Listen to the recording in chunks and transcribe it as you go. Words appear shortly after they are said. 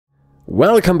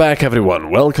Welcome back,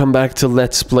 everyone. Welcome back to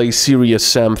Let's Play Serious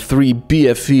Sam 3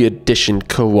 BFE Edition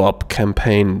Co-op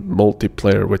Campaign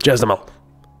Multiplayer with Jezamel.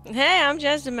 Hey, I'm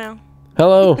Jezamel.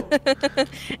 Hello.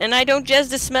 And I don't jazz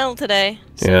the smell today.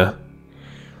 So. Yeah.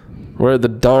 We're at the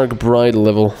Dark Bride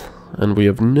level, and we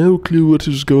have no clue what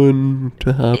is going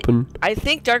to happen. I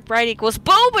think Dark Bride equals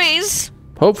boobies!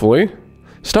 Hopefully.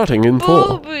 Starting in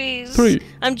 4, Boobies! 3,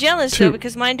 I'm jealous, 2, though,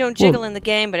 because mine don't jiggle in the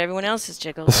game, but everyone else's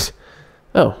jiggles.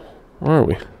 Oh, where are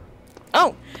we?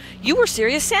 Oh, you were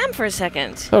Serious Sam for a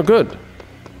second. Oh, good.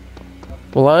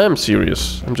 Well, I am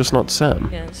serious. I'm just not Sam.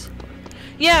 Yes.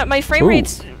 Yeah, my frame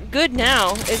rate's good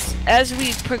now. It's as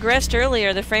we progressed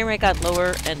earlier, the frame rate got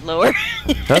lower and lower.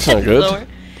 That's not good. Lower.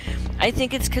 I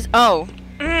think it's because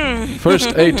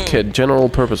First aid kit, general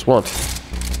purpose, what?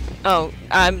 Oh,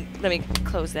 let me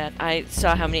close that. I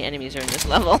saw how many enemies are in this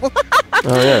level.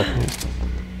 Oh, yeah.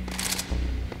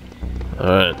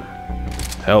 Alright.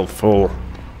 Helpful.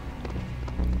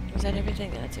 Was that everything?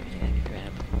 That's everything I could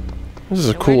grab. This is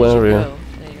a Now, cool where did you area. go?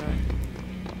 There you are.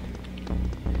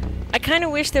 I kind of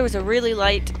wish there was a really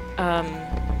light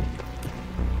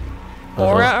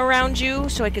aura around you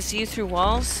so I could see you through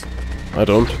walls. I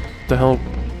don't. The hell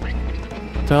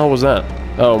was that?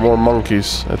 Oh, more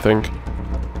monkeys, I think.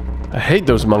 I hate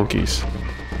those monkeys.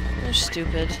 They're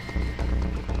stupid.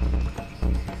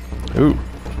 Ooh.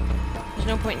 There's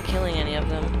no point in killing any of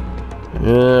them.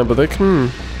 Yeah, but they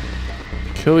can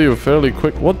kill you fairly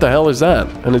quick. What the hell is that?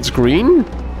 And it's green?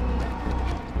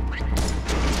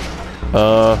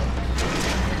 Oh,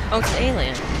 it's an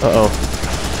alien. Uh-oh.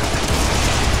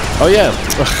 Oh, yeah.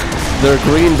 They're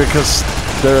green because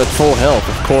they're at full health,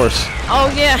 of course.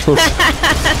 Oh, yeah.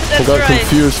 That's I got right.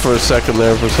 confused for a second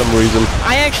there for some reason.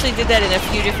 I actually did that in a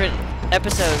few different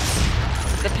episodes.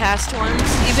 The past ones.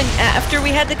 Even after we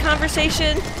had the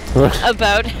conversation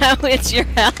about how it's your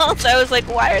health, I was like,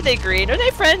 why are they green? Are they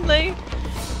friendly?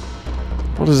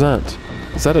 What is that?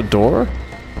 Is that a door?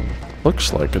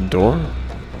 Looks like a door.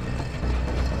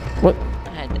 What?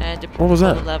 I had to What was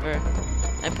pull that? the lever.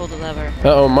 I pulled the lever.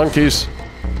 Uh-oh, monkeys.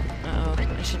 Uh-oh,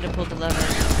 I shouldn't have pulled the lever.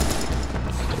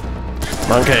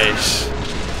 Monkeys.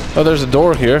 Oh, there's a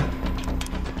door here.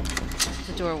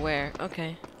 The door where?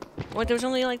 Okay. What, there was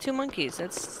only like 2 monkeys.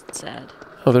 That's sad.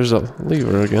 Oh, there's a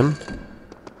lever again.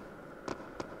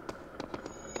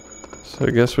 So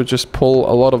I guess we just pull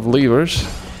a lot of levers.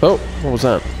 Oh, what was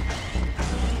that?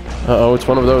 Uh-oh, it's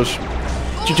one of those.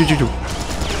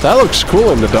 That looks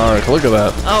cool in the dark. Look at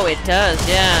that. Oh, it does,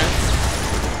 yeah.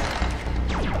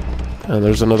 And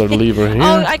there's another lever here.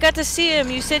 Oh, I got to see him.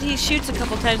 You said he shoots a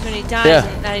couple times when he dies, Yeah.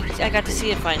 and I got to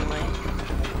see it finally.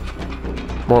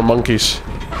 More monkeys.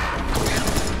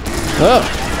 Oh.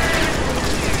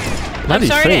 I'm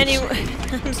sorry to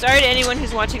I'm sorry to anyone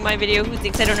who's watching my video who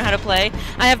thinks I don't know how to play.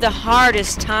 I have the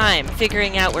hardest time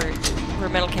figuring out where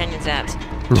MetalCanyon's at.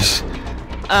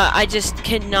 I just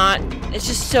cannot. It's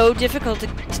just so difficult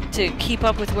to keep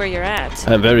up with where you're at.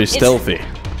 I'm very stealthy.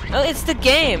 Well, it's the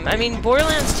game. I mean,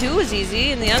 Borderlands 2 was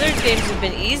easy, and the other games have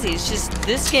been easy. It's just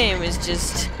this game is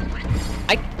just.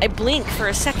 I blink for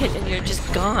a second and you're just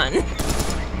gone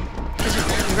because you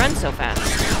run so fast.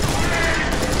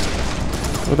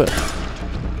 What the?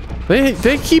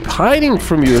 They keep hiding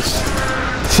from you.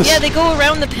 Yeah, they go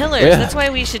around the pillars. Yeah. That's why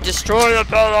we should destroy the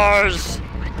pillars.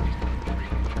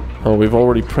 Oh, we've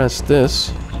already pressed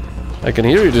this. I can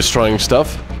hear you destroying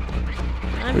stuff.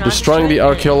 We're destroying the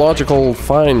archaeological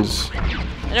finds.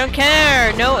 I don't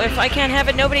care. No, if I can't have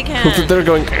it, nobody can. They're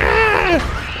going.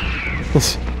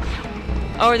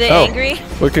 Oh, are they angry?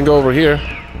 We can go over here.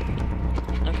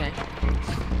 Okay.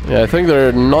 Yeah, I think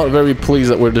they're not very pleased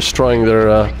that we're destroying their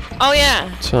Oh yeah.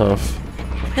 stuff.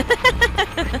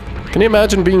 Can you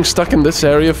imagine being stuck in this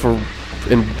area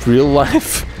in real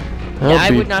life? Yeah,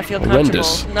 I would not feel comfortable.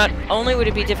 Horrendous. Not only would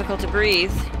it be difficult to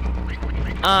breathe,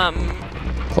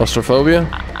 Claustrophobia?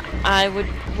 I would.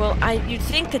 Well, you'd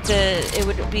think that it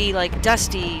would be like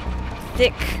dusty,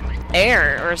 thick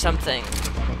air or something.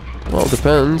 Well, it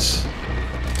depends.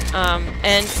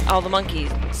 And all the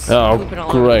monkeys. Oh, pooping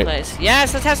all over the place.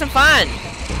 Yes, let's have some fun.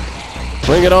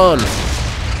 Bring it on.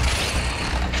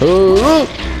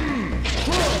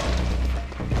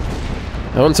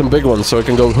 I want some big ones so I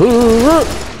can go.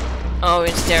 Oh,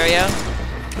 in stereo.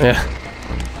 Yeah.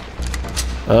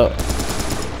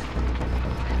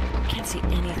 Can't see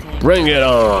anything. Bring it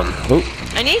on.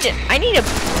 I need a.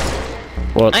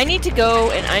 What? I need to go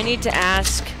and I need to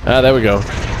ask. Ah, there we go.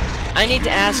 I need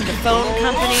to ask a phone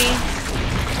company.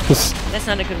 That's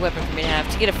not a good weapon for me to have.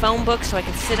 To get a phone book so I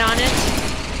can sit on it.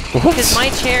 Because my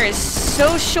chair is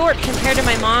so short compared to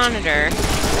my monitor.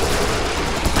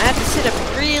 I have to sit up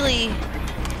really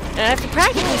And I have to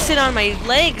practically sit on my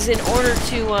legs in order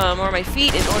to, or my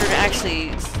feet in order to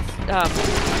actually,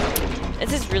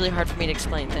 this is really hard for me to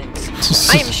explain things.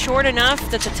 I am short enough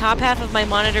that the top half of my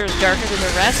monitor is darker than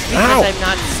the rest because I'm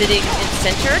not sitting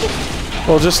centered.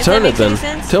 Well, just turn it then.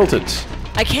 Tilt it.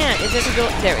 I can't. It doesn't go.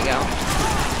 There we go.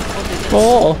 We'll do this.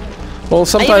 Oh. Well,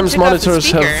 sometimes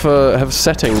monitors have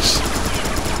settings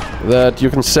that you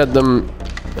can set them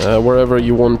wherever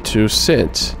you want to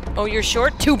sit. Oh, you're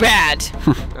short? Too bad.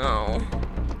 Oh,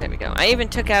 there we go. I even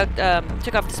took off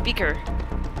the speaker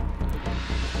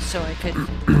so I could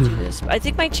do this. I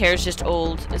think my chair's just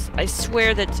old. I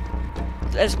swear that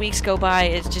as weeks go by,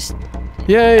 it's just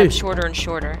I'm shorter and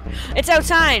shorter. It's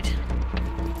outside.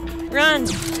 Run.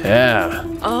 Yeah.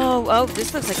 Oh,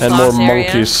 this looks like and more area.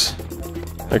 monkeys.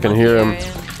 I can hear them.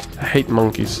 I hate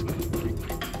monkeys.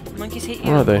 Monkeys hate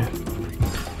you. Where are they?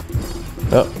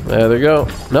 Oh, there they go.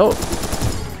 No.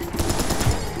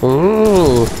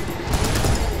 Ooh.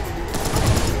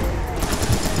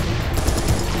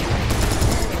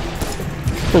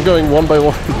 They're going one by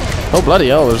one. Oh, bloody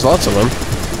hell, there's lots of them.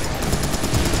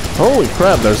 Holy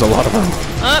crap, there's a lot of them.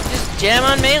 Oh, just jam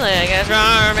on melee, I guess.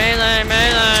 Rawr, melee,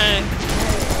 melee.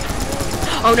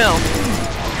 Oh no.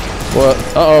 What?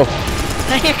 Uh-oh.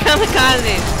 Here come the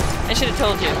kamikazes. I should have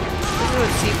told you. This is what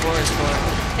C4 is for.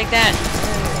 Take that.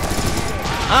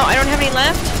 Oh, I don't have any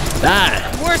left? Ah!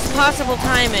 Worst possible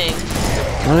timing.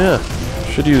 Oh yeah.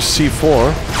 Should use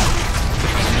C4.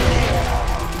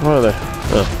 Where are they?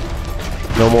 Oh.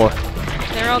 No more.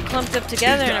 They're all clumped up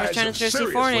together and I was trying to throw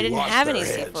C4 and I didn't have any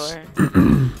C4.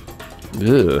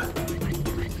 Ugh.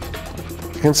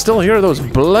 I can still hear those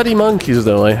bloody monkeys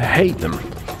though. I hate them.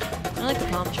 I like the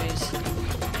palm trees.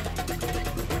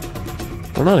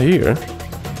 They're not here.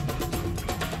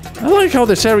 I like how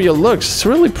this area looks. It's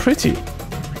really pretty.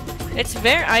 It's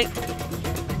very...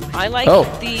 I like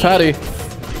the... fatty.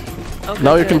 Okay,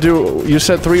 now you can do... You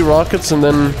said 3 rockets and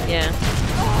then... Yeah.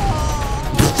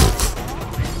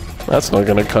 That's not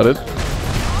gonna cut it.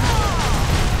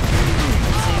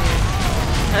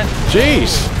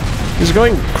 Jeez! He's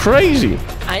going crazy!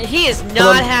 He is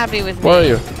not happy with me. Where are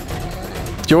you?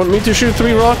 Do you want me to shoot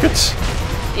 3 rockets?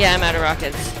 Yeah, I'm out of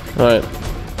rockets. Alright.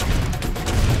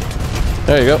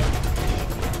 There you go.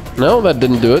 No, that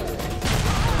didn't do it.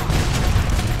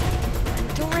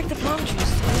 Don't wreck the palm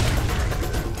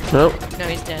trees. No. No,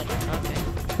 he's dead. Okay.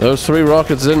 Those 3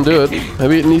 rockets didn't do it.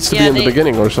 Maybe it needs to be in the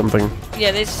beginning or something.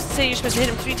 Yeah, they say you're supposed to hit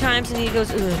him 3 times and he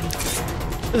goes, ugh.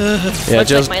 Yeah,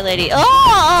 just like my lady.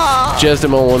 Oh!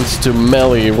 Jesdemo wants to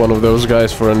melee one of those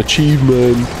guys for an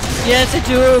achievement. Yes, I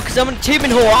do, because I'm an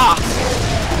achievement whore.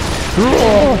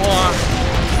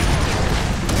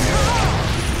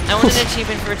 I want an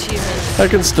achievement for achievement. I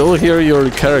can still hear your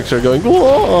character going,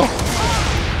 whoa!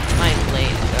 My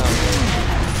lady,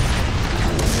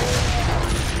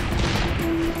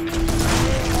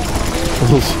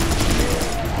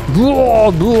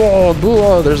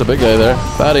 There's a big guy there.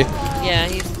 Fatty. Yeah,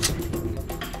 he's...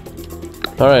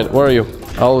 Alright, where are you?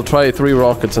 I'll try 3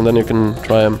 rockets and then you can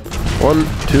try him. 1,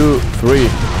 2, 3.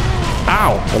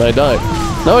 Ow! And I died.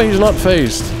 No, he's not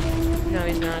phased. No,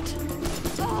 he's not.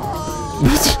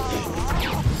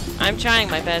 I'm trying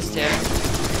my best here.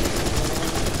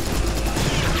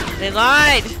 They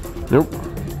lied! Nope.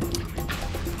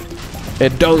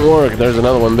 It don't work. There's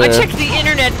another one there. I checked the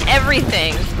internet and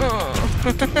everything.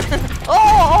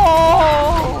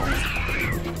 Oh!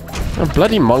 Oh,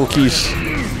 bloody monkeys.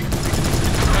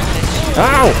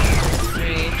 Ow!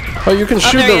 Oh, you can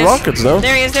shoot the rockets, though.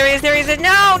 There he is, there he is, there he is.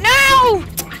 No, no!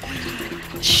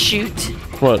 Shoot.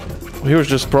 What? He was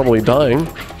just probably dying.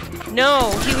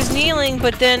 No, he was kneeling,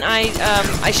 but then I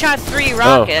shot 3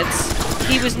 rockets. Oh.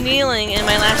 He was kneeling, and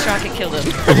my last rocket killed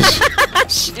him.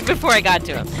 Before I got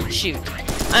to him. Shoot.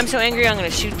 I'm so angry, I'm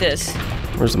gonna shoot this.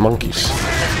 Where's the monkeys?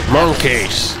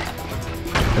 Monkeys!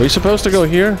 Are we supposed to go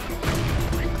here?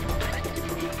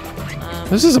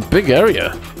 This is a big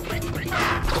area.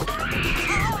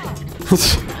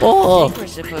 Oh! We're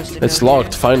supposed to it's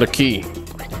locked. Here. Find a key.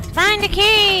 Find a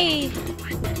key!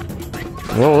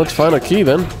 Well, let's find a key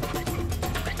then.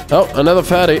 Oh, another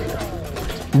fatty.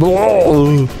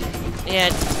 Whoa. Yeah.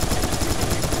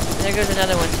 There goes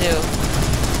another one too.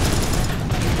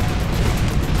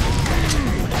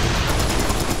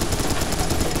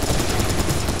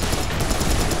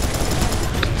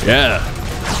 Yeah.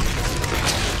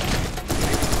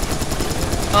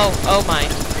 Oh my.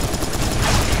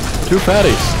 2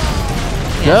 fatties.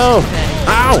 Yes, no. 2 fatties.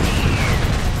 Ow.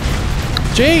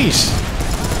 Jeez.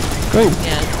 Going.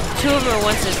 Yeah. 2 of them at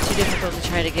once is too difficult to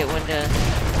try to get one to.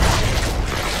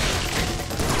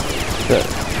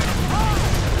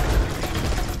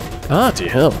 Ah, to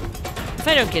hell. If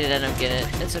I don't get it, I don't get it.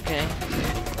 It's okay.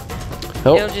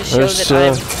 Oh, It'll just show there's that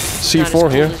I'm C4 not as cool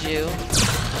here. as you.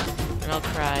 And I'll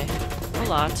cry. A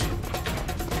lot.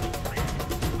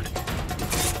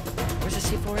 Where's the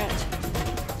C4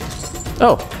 at?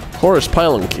 Oh, Horus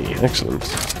Pylon key. Excellent.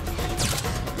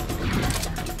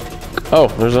 Oh,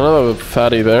 there's another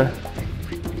fatty there.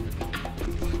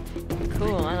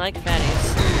 Cool, I like fatties.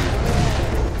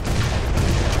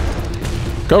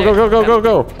 Go, go, go, go, go,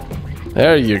 go!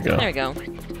 There you go. There we go.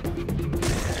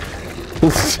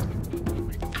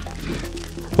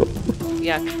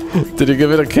 Yuck. Did you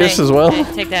give it a kiss as well? Hey,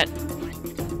 take that.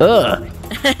 Ugh.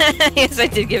 Yes, I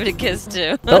did give it a kiss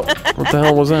too. Oh, what the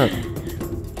hell was that?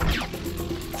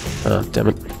 Ah, damn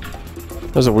it.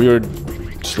 There's a weird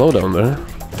slowdown there.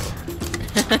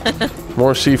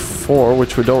 More C4,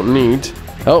 which we don't need.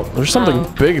 Oh, there's something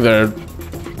big there.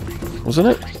 Wasn't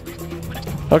it?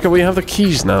 Okay, we have the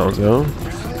keys now, though.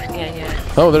 Yeah,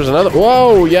 yeah. Oh, there's another.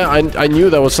 Whoa, yeah, I knew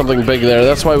there was something big there.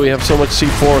 That's why we have so much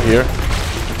C4 here.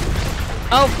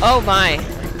 Oh my.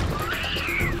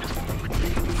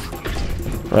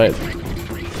 Right.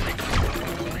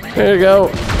 Here you go.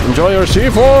 Enjoy your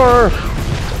C4!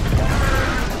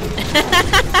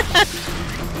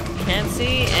 Can't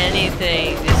see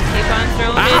anything. Just keep on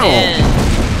throwing it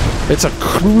in. It's a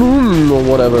knoon or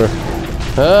whatever.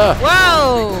 Ah!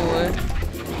 Whoa!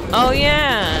 Oh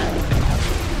yeah.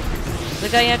 The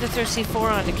guy you have to throw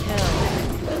C4 on to kill.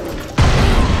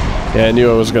 Yeah, I knew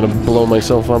I was gonna blow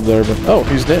myself up there, but oh,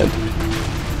 he's dead.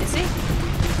 Is he? I'm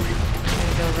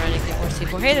gonna go run and get more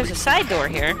C4. Hey, there's a side door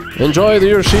here. Enjoy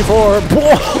your C4.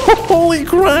 Whoa, holy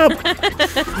crap!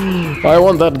 I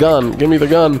want that gun. Give me the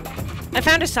gun. I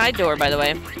found a side door, by the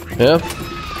way. Yeah?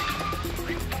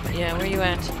 Yeah, where you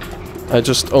at? I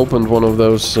just opened one of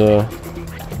those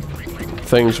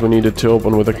things we needed to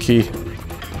open with a key.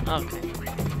 Okay.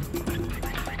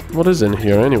 What is in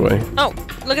here anyway? Oh,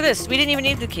 look at this. We didn't even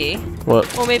need the key. What?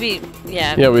 Well, maybe,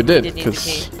 yeah. Yeah, we did, need the key.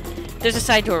 because... There's a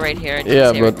side door right here. It Yeah,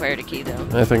 doesn't say but required a key, though.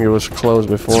 I think it was closed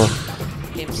before.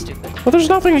 Game's stupid. Well, there's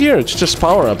nothing here. It's just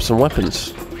power-ups and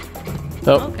weapons.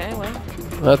 Oh, Okay, well.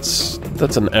 that's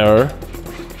an error.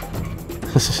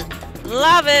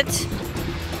 Love it!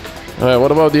 Alright,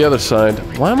 what about the other side?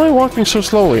 Why am I walking so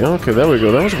slowly? Okay, there we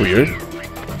go. That was weird.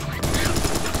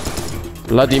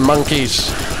 Bloody monkeys.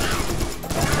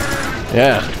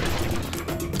 Yeah.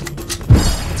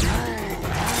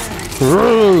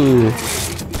 Ooh.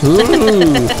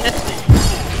 Ooh.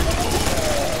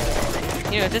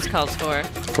 You know what this calls for?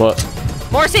 What?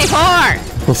 More C4!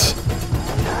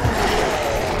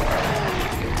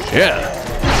 Yeah.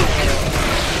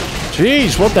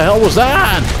 Jeez, what the hell was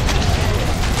that?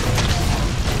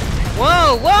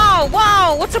 Whoa, whoa,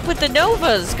 whoa! What's up with the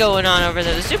novas going on over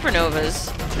there? The supernovas.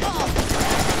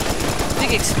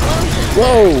 Big explosion.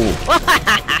 Whoa!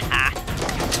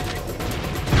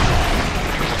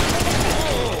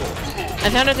 I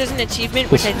found out there's an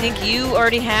achievement, which I think you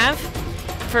already have,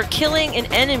 for killing an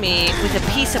enemy with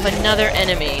a piece of another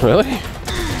enemy. Really?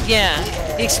 Yeah.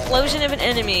 The explosion of an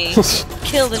enemy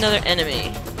killed another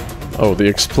enemy. Oh, the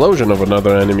explosion of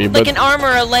another enemy, Like but... an arm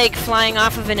or a leg flying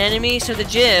off of an enemy, so the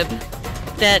jib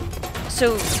that...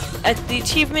 So, the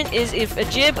achievement is if a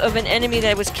jib of an enemy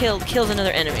that was killed kills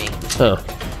another enemy. Huh.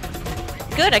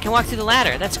 Good, I can walk through the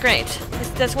ladder. That's great.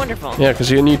 That's wonderful. Yeah, because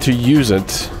you need to use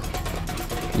it.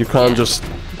 You can't just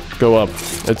go up.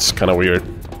 It's kind of weird.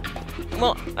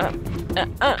 Well,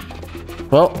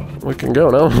 Well, we can go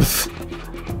now.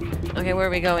 Okay, where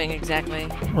are we going exactly?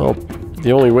 Well,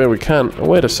 the only way we can... Oh,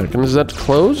 wait a second. Is that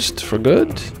closed for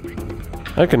good?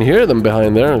 I can hear them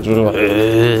behind there.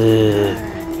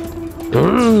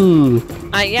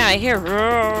 Yeah, I hear.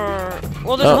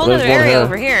 Well, there's a whole other area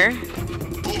over here.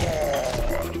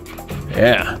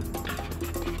 Yeah.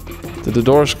 Did the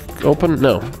doors open?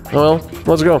 No. Well,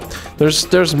 let's go.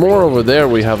 There's more over there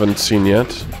we haven't seen yet.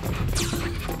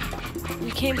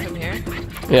 We came from here.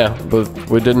 Yeah, but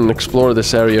we didn't explore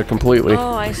this area completely.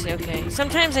 Oh, I see. Okay.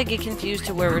 Sometimes I get confused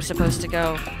to where we're supposed to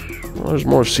go. Well, there's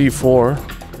more C4.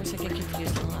 Of course, I get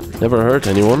confused a lot. Never hurt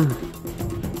anyone.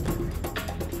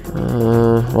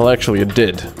 Well, actually, it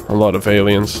did. A lot of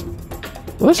aliens.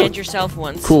 Well, that's And yourself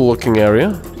once. cool-looking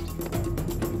area.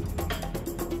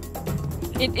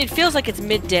 It feels like it's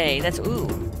midday. That's ooh.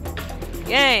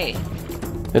 Yay.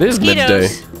 It is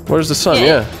Mosquitoes. midday. Where's the sun? Yeah.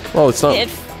 Yeah. Well, it's not. Yeah,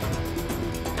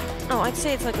 I'd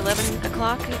say it's like 11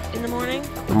 o'clock in the morning.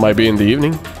 It might be in the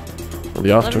evening. Or the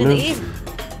 11 in afternoon. the evening.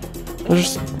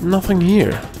 There's nothing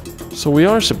here. So we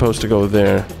are supposed to go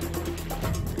there.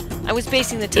 I was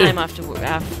basing the time off to where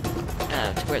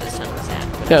the sun was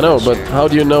at. Yeah, I'm no, not but sure. how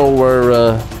do you know where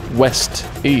West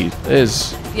E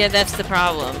is? Yeah, that's the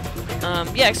problem.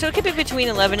 Yeah, so it could be between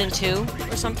 11 and 2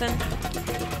 or something.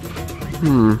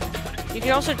 Hmm. You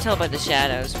can also tell by the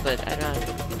shadows, but I don't...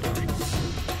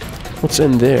 What's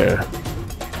in there?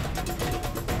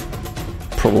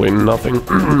 Probably nothing.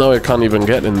 No, I can't even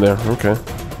get in there. Okay.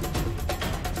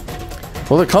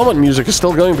 Well, the comet music is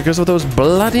still going because of those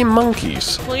bloody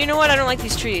monkeys. Well, you know what? I don't like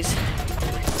these trees.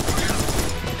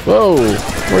 Whoa!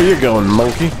 Where are you going,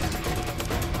 monkey?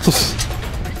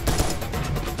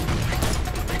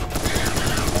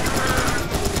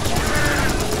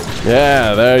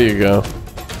 Yeah, there you go.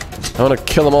 I want to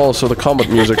kill them all so the comet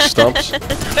music stops.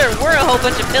 There were a whole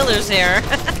bunch of pillars here.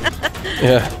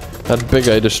 Yeah, that big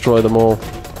guy destroyed them all.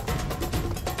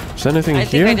 Is there anything here? I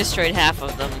think I destroyed half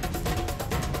of them.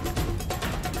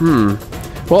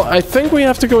 Well, I think we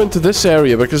have to go into this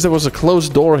area because there was a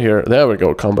closed door here. There we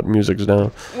go, combat music's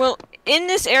down. Well, in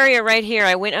this area right here,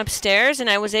 I went upstairs and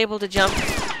I was able to jump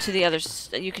to the other...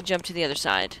 You can jump to the other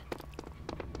side.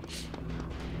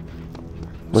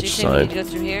 Which so you side? Need to go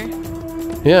through here?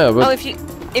 Yeah, but... Oh,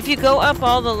 if you go up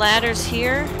all the ladders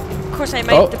here... Of course, I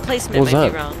might... the placement might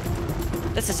be wrong.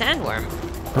 That's a sandworm.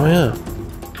 Oh, yeah.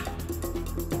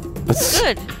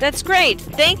 Good. That's great.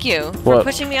 Thank you for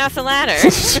pushing me off the ladder.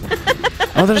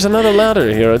 Oh, there's another ladder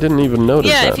here. I didn't even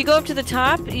notice that. Yeah, if you go up to the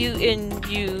top, if you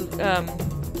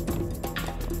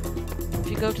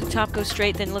go to the top, go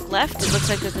straight, then look left. It looks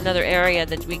like there's another area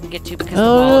that we can get to because the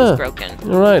wall is broken.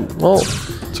 All right. Well,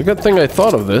 it's a good thing I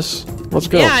thought of this. Let's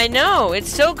go. Yeah, I know.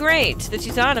 It's so great that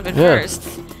you thought of it first.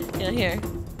 Yeah, here.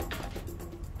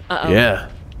 Uh-oh. Yeah.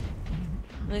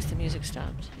 At least the music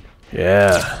stopped.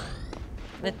 Yeah.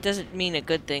 That doesn't mean a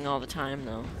good thing all the time,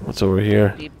 though. What's over here?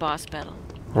 It'd be boss battle.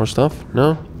 More stuff?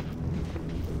 No?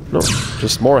 No.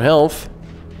 Just more health.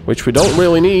 Which we don't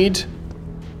really need.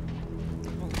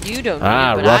 You don't need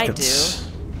it, but rockets. I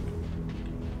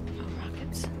do. Oh,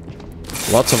 rockets.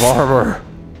 Lots of armor.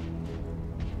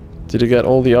 Did you get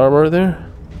all the armor there?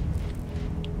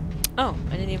 Oh,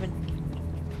 I didn't even...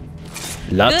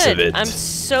 Lots of it. I'm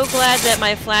so glad that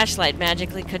my flashlight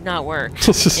magically could not work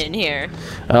in here.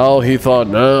 Oh, he thought,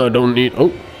 no, I don't need...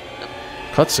 Oh.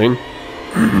 Cutscene.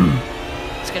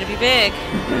 It's gonna be big.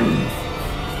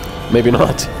 Maybe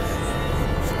not.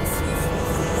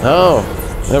 Oh,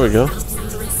 there we go.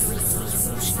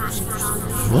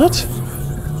 What?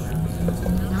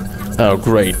 Oh,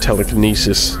 great.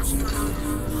 Telekinesis.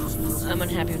 I'm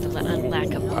unhappy with the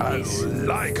lack of movies. I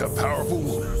like a powerful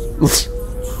woman.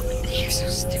 You're so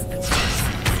stupid.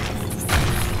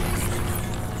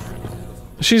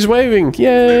 She's waving.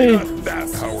 Yay! Maybe not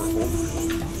that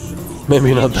powerful.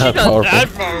 Maybe not that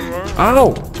powerful. Ow!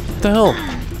 What the hell?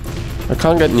 I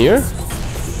can't get near?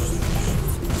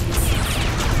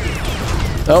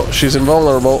 Oh, she's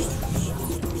invulnerable.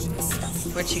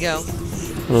 Where'd she go?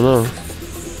 I don't know.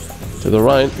 To the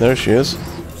right. There she is.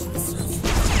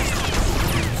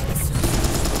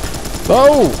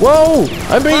 Oh! Whoa!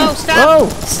 I'm being... Whoa, stop! Whoa!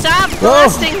 Stop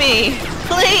blasting me!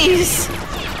 Please!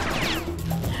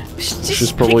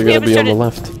 She's probably gonna be on the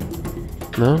left.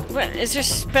 No? What, is there a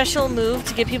special move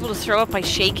to get people to throw up by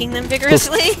shaking them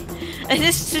vigorously? And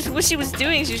this is just what she was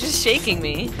doing, she was just shaking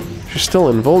me. She's still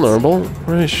invulnerable.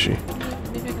 Where is she?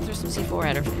 Maybe I can throw some C4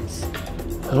 at her face.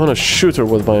 I want to shoot her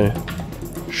with my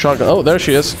shotgun. Oh, there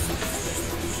she is.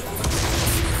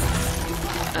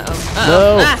 Uh-oh.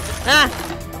 No. Ah! Ah!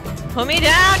 Pull me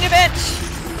down, you bitch!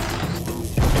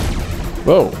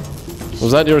 Whoa.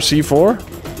 Was that your C4?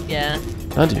 Yeah.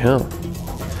 Bloody hell.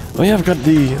 Oh yeah, I've got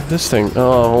this thing.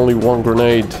 Oh, only one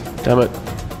grenade. Damn it.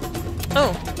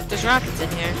 Oh, there's rockets in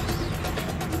here.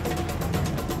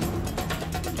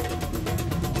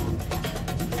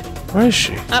 Where is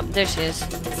she? Oh, there she is.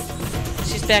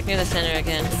 She's back near the center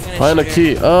again. Find a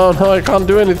key. Oh no, I can't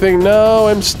do anything. No,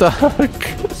 I'm stuck.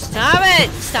 Stop it!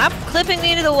 Stop clipping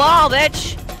me to the wall,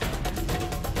 bitch!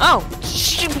 Oh!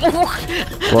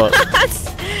 What?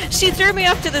 She threw me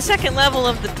up to the second level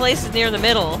of the place near the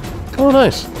middle. Oh,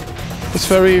 nice. It's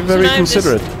very, very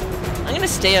considerate. I'm gonna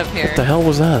stay up here. What the hell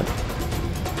was that?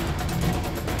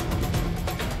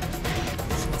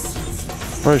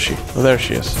 Where is she? Oh, there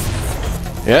she is.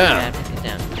 Yeah. I have to get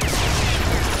down.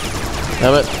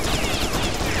 Damn it.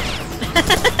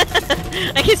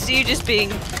 I can see you just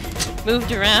being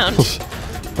moved around.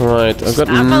 Alright, I've got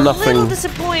I'm nothing. a little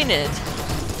disappointed.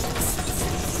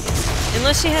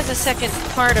 Unless she has a second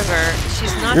part of her,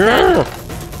 she's not that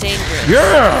dangerous.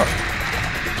 Yeah!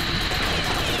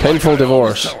 Painful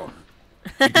divorce.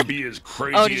 You can be as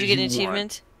crazy Oh, did you get an as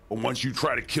achievement? Want, but once you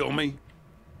try to kill me,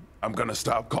 I'm gonna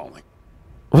stop calling.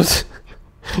 What?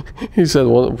 He said,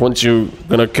 well, once you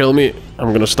gonna kill me,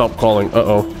 I'm gonna stop calling.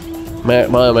 Uh-oh.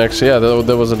 My Max, yeah,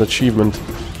 there was an achievement.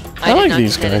 I like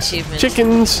these guys.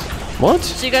 Chickens. What?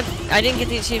 So you got... I didn't get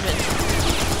the achievement.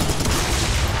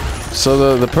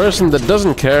 So the person that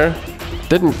doesn't care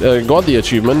didn't got the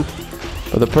achievement,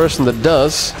 but the person that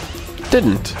does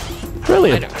didn't.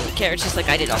 Brilliant. I don't really care. It's just like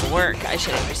I did all the work. I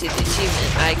should have received the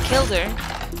achievement. I killed her.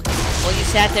 Well, you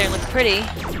sat there and looked pretty.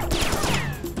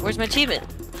 Where's my achievement?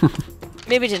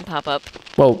 Maybe it didn't pop up.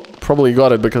 Well, probably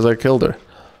got it because I killed her.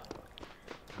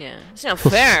 Yeah, it's not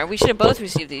fair. We should have both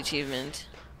received the achievement.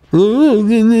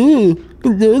 Okay,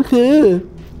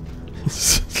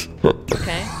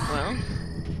 well.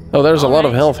 Oh, there's a lot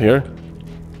of health here.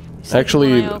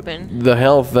 Actually, the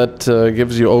health that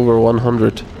gives you over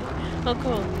 100. Oh,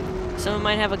 cool. Someone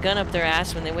might have a gun up their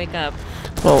ass when they wake up.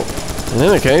 Well, in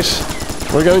any case,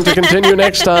 we're going to continue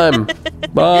next time.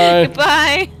 Bye.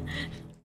 Bye.